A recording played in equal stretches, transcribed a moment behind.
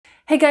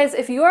Hey guys,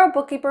 if you are a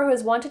bookkeeper who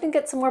is wanting to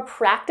get some more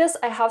practice,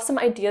 I have some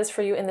ideas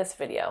for you in this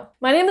video.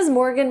 My name is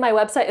Morgan, my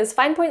website is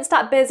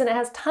FinePoints.biz, and it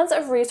has tons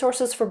of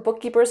resources for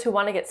bookkeepers who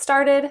want to get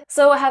started.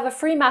 So I have a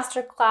free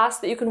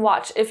masterclass that you can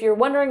watch if you're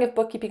wondering if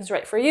bookkeeping is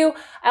right for you.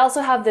 I also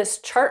have this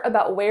chart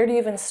about where to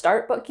even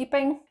start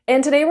bookkeeping.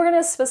 And today we're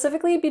going to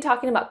specifically be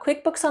talking about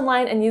QuickBooks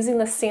Online and using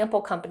the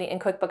sample company in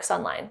QuickBooks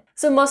Online.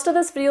 So most of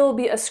this video will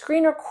be a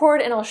screen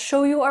record and I'll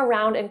show you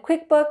around in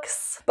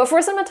QuickBooks. But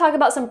first I'm going to talk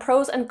about some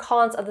pros and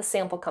cons of the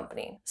sample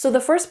company. So the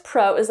first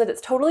pro is that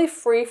it's totally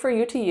free for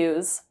you to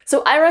use.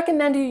 So I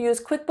recommend you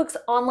use QuickBooks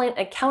Online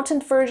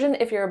Accountant version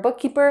if you're a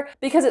bookkeeper,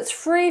 because it's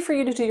free for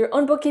you to do your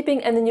own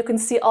bookkeeping and then you can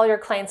see all your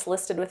clients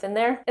listed within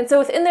there. And so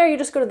within there, you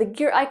just go to the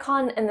gear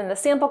icon and then the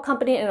sample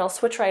company and it'll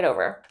switch right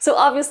over. So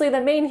obviously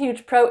the main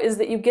huge pro is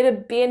that you get to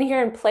be in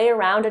here and play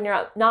around and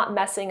you're not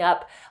messing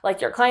up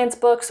like your clients'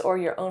 books or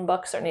your own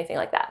books or anything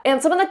like that.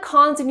 And some of the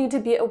cons you need to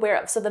be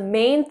aware of. So the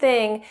main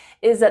thing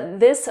is that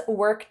this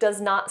work does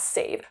not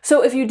save.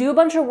 So if you do a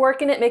bunch of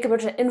work in it, make a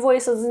bunch of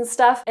invoices and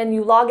stuff, and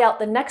you log out,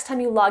 the next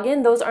time you log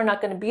in, those are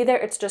not going to be there.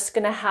 It's just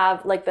going to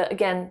have like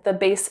the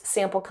base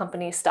sample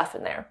company stuff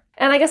in there.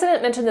 And I guess I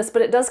didn't mention this,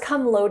 but it does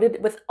come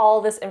loaded with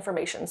all this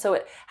information. So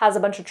it has a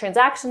bunch of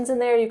transactions in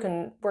there. You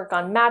can work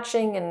on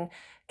matching and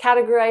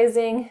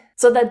categorizing.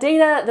 So the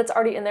data that's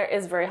already in there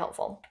is very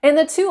helpful. And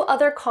the two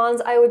other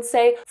cons, I would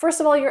say, first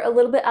of all, you're a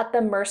little bit at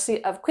the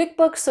mercy of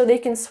QuickBooks, so they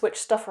can switch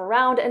stuff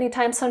around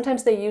anytime.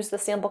 Sometimes they use the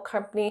sample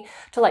company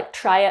to like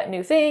try out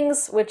new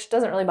things, which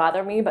doesn't really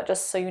bother me, but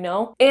just so you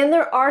know. And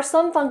there are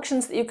some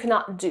functions that you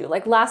cannot do.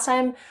 Like last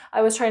time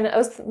I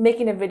was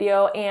making a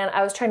video and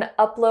I was trying to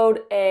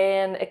upload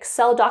an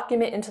Excel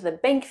document into the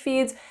bank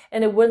feeds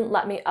and it wouldn't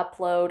let me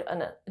upload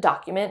a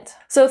document.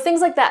 So things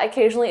like that,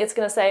 occasionally it's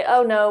gonna say,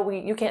 oh no,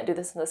 you can't do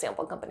this in the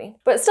sample company.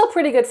 But it's still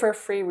pretty good for a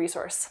free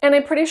resource. And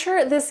I'm pretty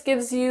sure this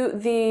gives you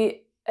the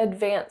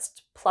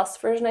advanced plus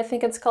version, I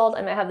think it's called.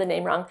 I might have the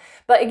name wrong,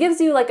 but it gives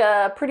you like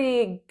a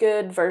pretty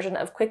good version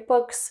of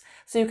QuickBooks.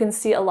 So you can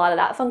see a lot of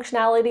that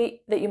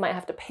functionality that you might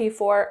have to pay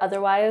for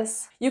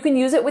otherwise. You can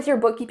use it with your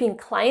bookkeeping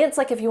clients.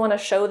 Like if you want to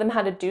show them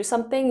how to do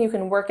something, you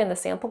can work in the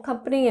sample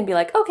company and be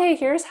like, okay,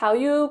 here's how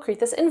you create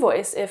this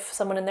invoice if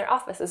someone in their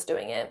office is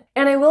doing it.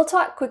 And I will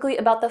talk quickly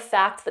about the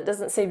fact that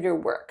doesn't save your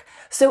work.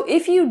 So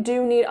if you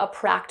do need a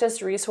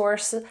practice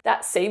resource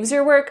that saves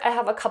your work, I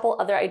have a couple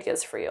other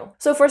ideas for you.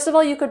 So first of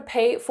all, you could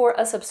pay for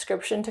a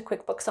subscription to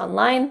QuickBooks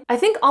Online. I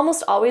think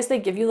almost always they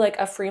give you like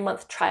a free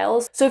month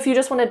trial. So if you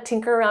just want to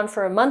tinker around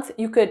for a month,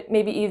 you could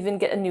maybe even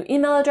get a new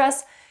email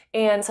address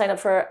and sign up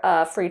for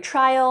a free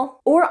trial.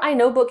 Or I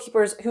know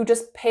bookkeepers who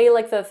just pay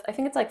like I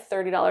think it's like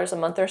 $30 a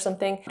month or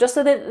something, just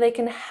so that they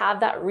can have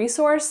that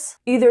resource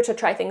either to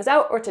try things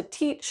out or to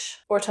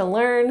teach or to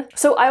learn.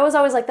 So I was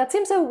always like, that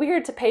seems so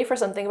weird to pay for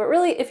something, but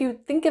really if you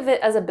think of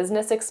it as a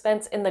business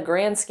expense in the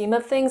grand scheme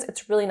of things,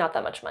 it's really not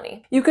that much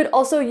money. You could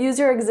also use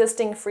your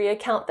existing free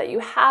account that you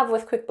have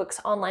with QuickBooks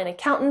Online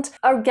Accountant.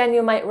 Again,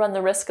 you might run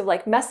the risk of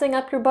like messing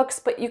up your books,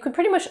 but you can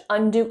pretty much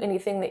undo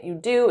anything that you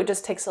do. It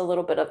just takes a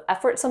little bit of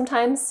effort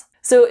sometimes.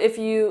 So if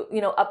you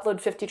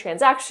upload 50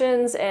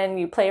 transactions and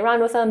you play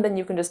around with them, then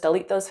you can just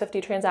delete those 50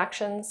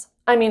 transactions.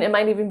 I mean, it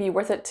might even be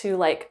worth it to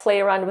like play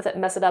around with it,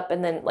 mess it up,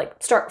 and then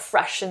like start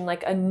fresh in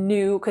like a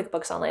new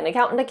QuickBooks Online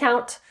Accountant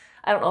account.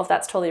 I don't know if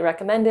that's totally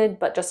recommended,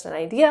 but just an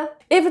idea.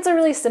 If it's a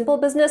really simple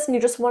business and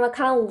you just want to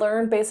kind of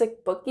learn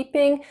basic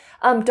bookkeeping,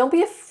 don't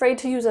be afraid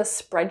to use a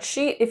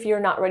spreadsheet if you're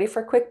not ready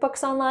for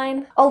QuickBooks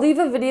Online. I'll leave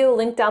a video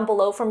linked down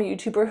below from a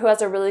YouTuber who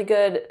has a really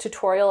good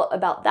tutorial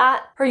about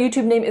that. Her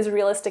YouTube name is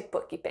Realistic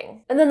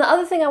Bookkeeping. And then the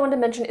other thing I want to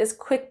mention is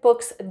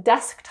QuickBooks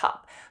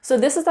Desktop. So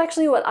this is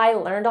actually what I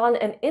learned on,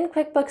 and in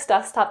QuickBooks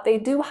Desktop, they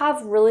do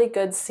have really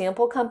good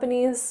sample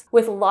companies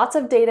with lots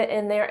of data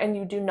in there, and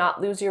you do not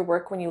lose your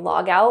work when you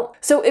log out.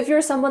 So if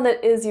you're someone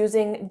that is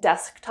using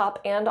desktop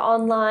and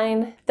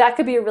online, that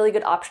could be a really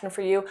good option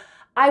for you.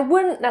 I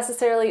wouldn't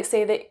necessarily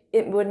say that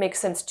it would make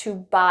sense to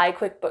buy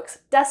QuickBooks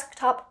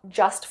Desktop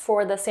just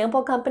for the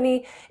sample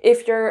company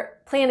if you're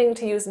planning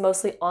to use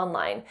mostly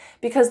online,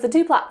 because the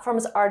two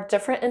platforms are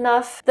different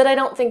enough that I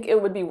don't think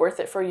it would be worth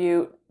it for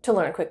you to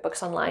learn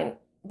QuickBooks Online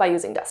by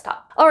using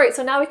desktop. All right,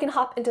 so now we can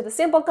hop into the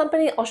sample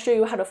company. I'll show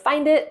you how to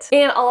find it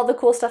and all of the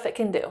cool stuff it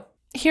can do.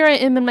 Here I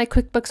am in my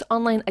QuickBooks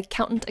Online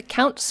Accountant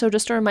account. So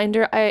just a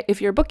reminder, if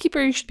you're a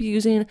bookkeeper, you should be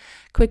using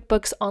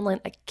QuickBooks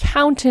Online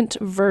Accountant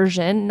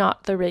version,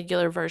 not the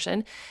regular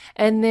version.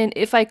 And then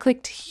if I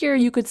clicked here,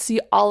 you could see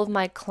all of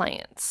my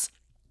clients.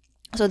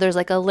 So there's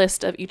like a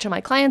list of each of my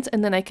clients,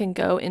 and then I can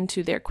go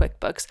into their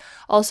QuickBooks.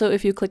 Also,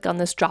 if you click on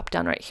this drop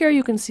down right here,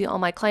 you can see all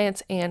my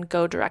clients and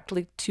go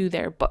directly to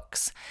their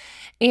books.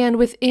 And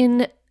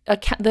within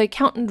the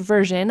accountant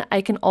version,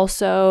 I can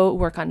also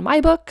work on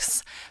my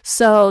books.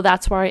 So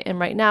that's where I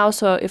am right now.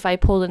 So if I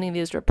pulled any of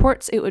these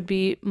reports, it would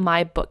be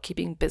my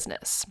bookkeeping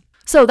business.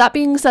 So that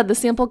being said, the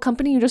sample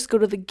company, you just go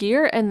to the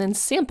gear and then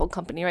sample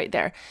company right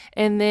there.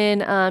 And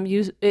then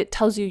it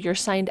tells you you're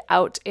signed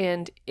out.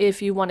 And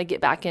if you want to get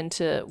back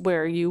into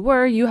where you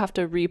were, you have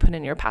to re-put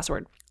in your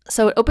password.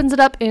 So it opens it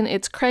up in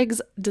its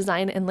Craig's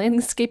Design and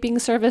Landscaping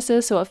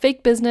Services, so a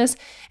fake business.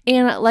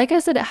 And like I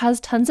said, it has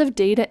tons of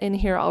data in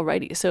here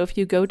already. So if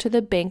you go to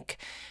the bank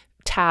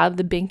tab,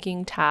 the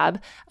banking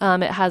tab,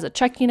 it has a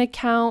checking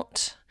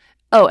account.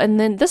 Oh, and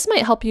then this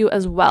might help you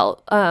as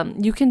well.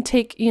 You can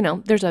take,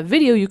 there's a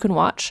video you can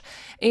watch,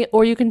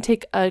 or you can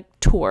take a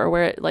tour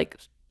where it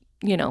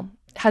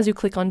has you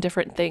click on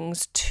different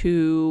things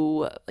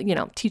to,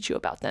 teach you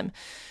about them.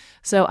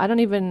 So I've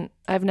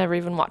never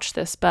even watched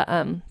this, but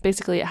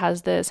basically it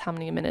has this, how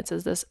many minutes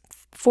is this?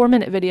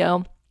 4-minute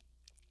video,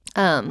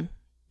 and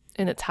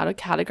it's how to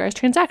categorize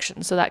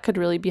transactions. So that could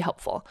really be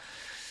helpful.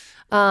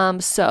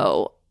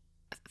 So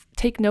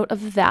take note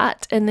of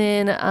that. And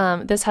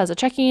then this has a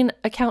checking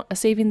account, a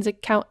savings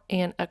account,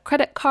 and a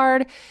credit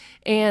card.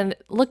 And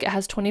look, it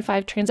has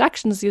 25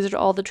 transactions. These are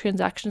all the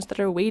transactions that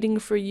are waiting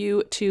for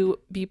you to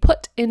be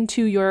put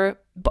into your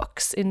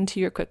books, into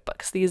your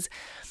QuickBooks. These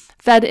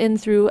fed in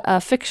through a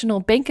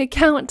fictional bank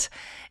account,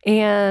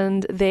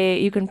 and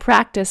you can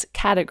practice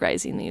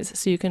categorizing these.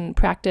 So you can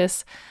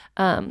practice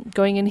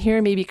going in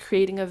here, maybe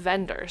creating a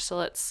vendor. So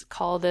let's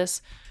call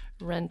this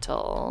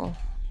rental,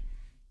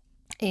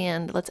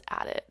 and let's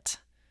add it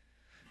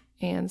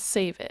and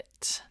save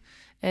it.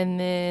 And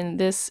then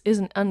this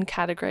isn't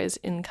uncategorized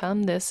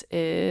income. This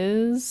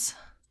is,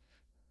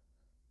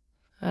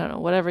 I don't know,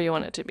 whatever you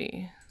want it to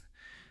be.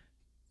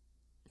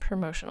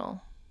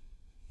 Promotional.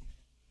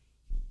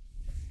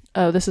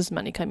 Oh, this is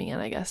money coming in,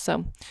 I guess.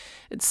 So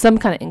it's some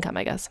kind of income,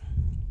 I guess.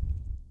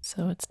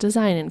 So it's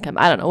design income.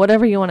 I don't know,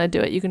 whatever you want to do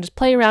it. You can just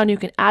play around. You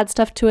can add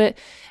stuff to it.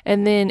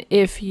 And then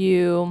if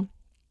you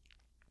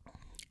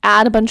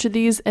add a bunch of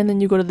these and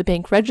then you go to the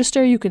bank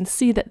register, you can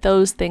see that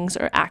those things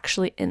are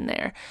actually in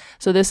there.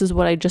 So this is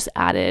what I just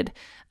added,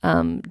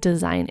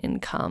 design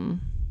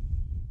income.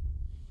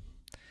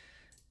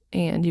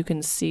 And you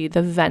can see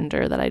the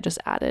vendor that I just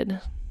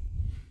added.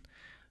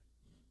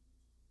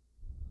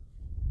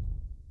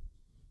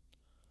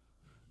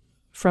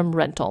 From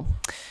rental.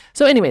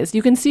 So anyways,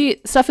 you can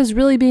see stuff is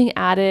really being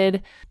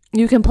added.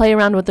 You can play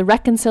around with the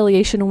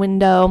reconciliation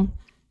window.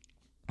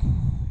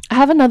 I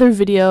have another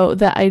video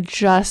that I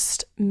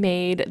just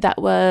made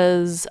that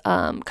was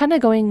kind of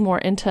going more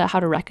into how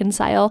to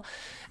reconcile.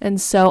 And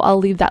so I'll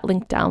leave that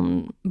link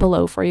down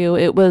below for you.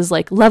 It was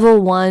like level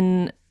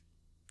 1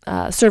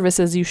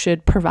 services you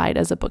should provide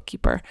as a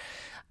bookkeeper.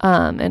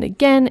 And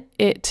again,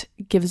 it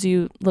gives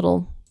you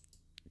little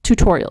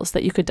tutorials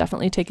that you could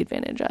definitely take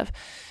advantage of.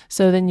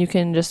 So then you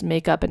can just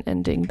make up an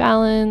ending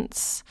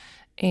balance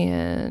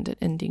and an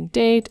ending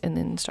date and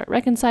then start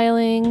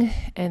reconciling.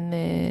 And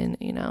then,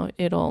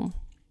 it'll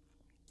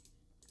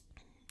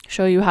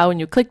show you how when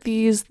you click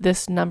these,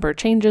 this number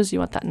changes. You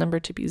want that number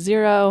to be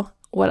 0.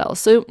 What else?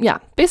 So yeah,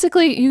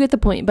 basically you get the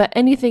point, but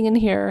anything in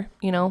here,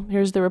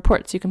 here's the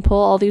reports. You can pull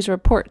all these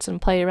reports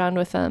and play around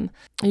with them.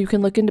 You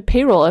can look into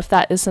payroll if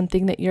that is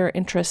something that you're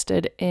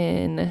interested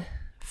in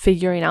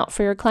figuring out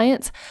for your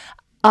clients.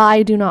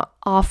 I do not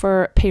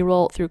offer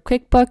payroll through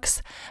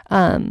QuickBooks.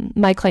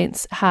 My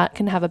clients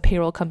can have a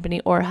payroll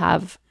company or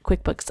have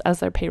QuickBooks as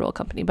their payroll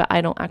company, but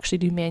I don't actually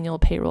do manual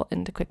payroll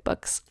into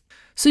QuickBooks.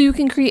 So you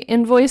can create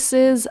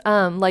invoices,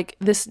 like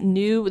this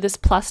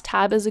plus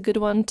tab is a good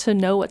one to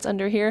know what's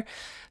under here.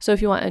 So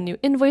if you want a new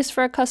invoice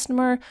for a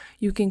customer,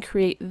 you can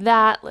create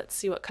that. Let's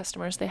see what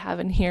customers they have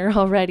in here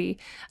already.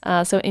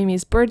 So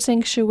Amy's Bird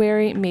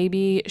Sanctuary,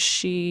 maybe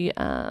she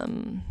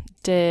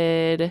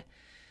did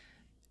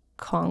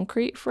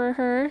concrete for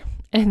her,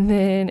 and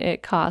then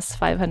it costs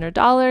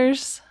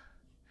 $500.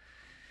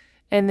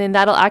 And then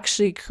that'll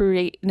actually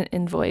create an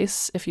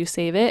invoice if you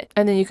save it.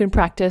 And then you can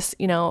practice,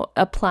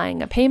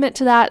 applying a payment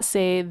to that.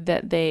 Say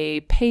that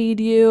they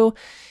paid you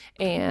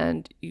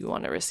and you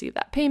want to receive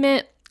that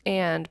payment,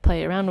 and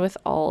play around with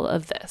all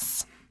of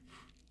this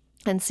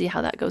and see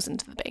how that goes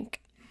into the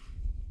bank.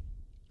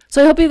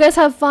 So I hope you guys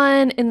have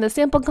fun in the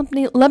sample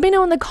company. Let me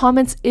know in the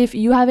comments if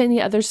you have any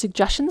other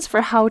suggestions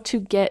for how to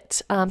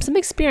get some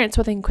experience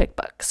within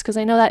QuickBooks, because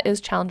I know that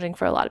is challenging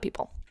for a lot of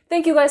people.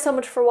 Thank you guys so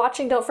much for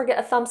watching. Don't forget,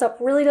 a thumbs up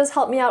really does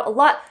help me out a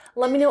lot.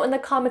 Let me know in the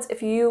comments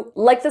if you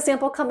like the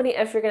sample company,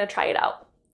 if you're going to try it out.